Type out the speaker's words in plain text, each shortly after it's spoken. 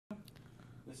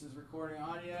This is recording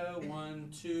audio. 1,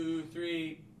 2,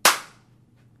 3.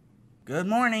 Good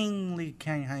morning, Lee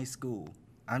County High School.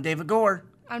 I'm David Gore.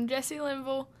 I'm Jesse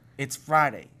Linville. It's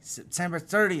Friday, September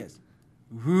 30th.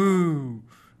 Woo!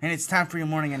 And it's time for your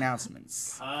morning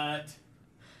announcements. Cut.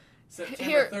 September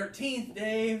Here. 13th,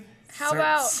 Dave. How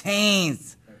about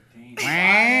 13th. 13th. What?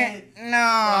 Friday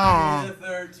No. the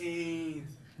 13th.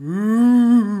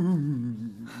 Ooh.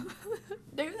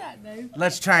 do that, Dave?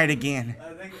 Let's try it again.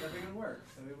 I think it worked.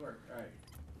 I think it worked. All right.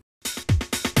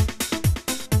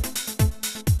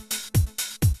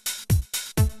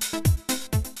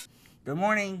 Good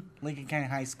morning, Lincoln County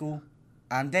High School.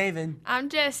 I'm David. I'm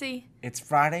Jesse. It's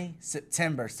Friday,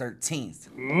 September 13th.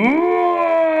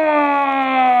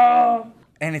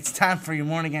 And it's time for your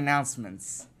morning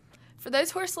announcements. For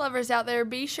those horse lovers out there,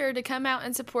 be sure to come out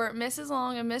and support Mrs.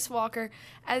 Long and Miss Walker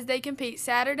as they compete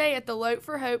Saturday at the Lope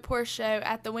for Hope Horse Show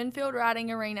at the Winfield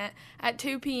Riding Arena at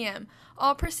 2 p.m.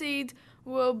 All proceeds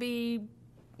will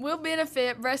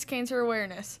benefit breast cancer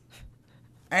awareness.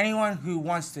 Anyone who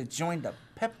wants to join the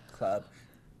Pep Club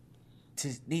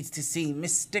needs to see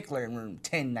Miss Stickler in room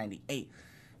 1098.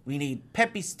 We need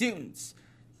peppy students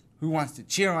who wants to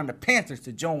cheer on the Panthers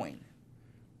to join.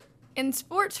 In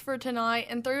sports for tonight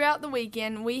and throughout the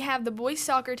weekend, we have the boys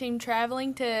soccer team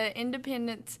traveling to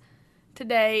Independence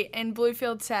today and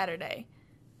Bluefield Saturday.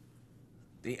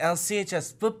 The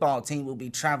LCHS football team will be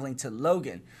traveling to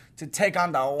Logan to take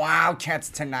on the Wildcats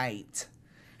tonight.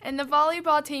 And the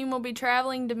volleyball team will be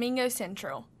traveling to Mingo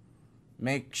Central.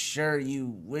 Make sure you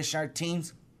wish our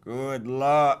teams good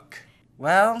luck.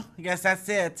 Well, I guess that's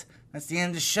it. That's the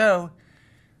end of the show.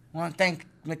 I want to thank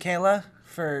Michaela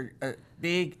for a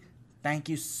big thank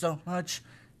you so much.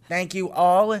 Thank you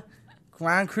all.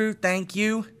 Ground crew, thank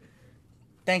you.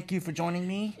 Thank you for joining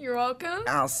me. You're welcome.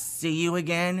 I'll see you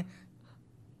again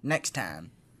next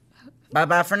time.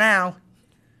 Bye-bye for now.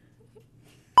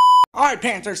 All right,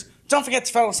 Panthers, don't forget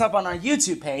to follow us up on our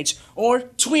YouTube page or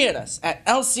tweet at us at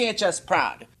LCHS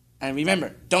Proud. And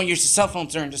remember, don't use your cell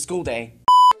phones during the school day.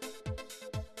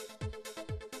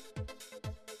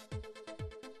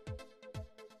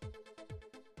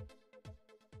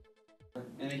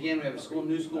 And again, we have a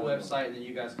new school website, and then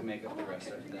you guys can make up the rest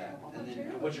of that. And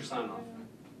then, what's your sign off?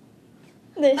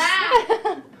 This.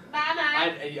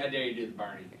 I dare you to do the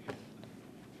Barney.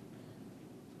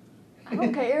 I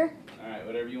don't care. All right,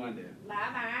 whatever you want to do. Bye,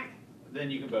 Mike.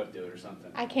 Then you can both do it or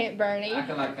something. I can't, Bernie. I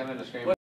can like come in and scream.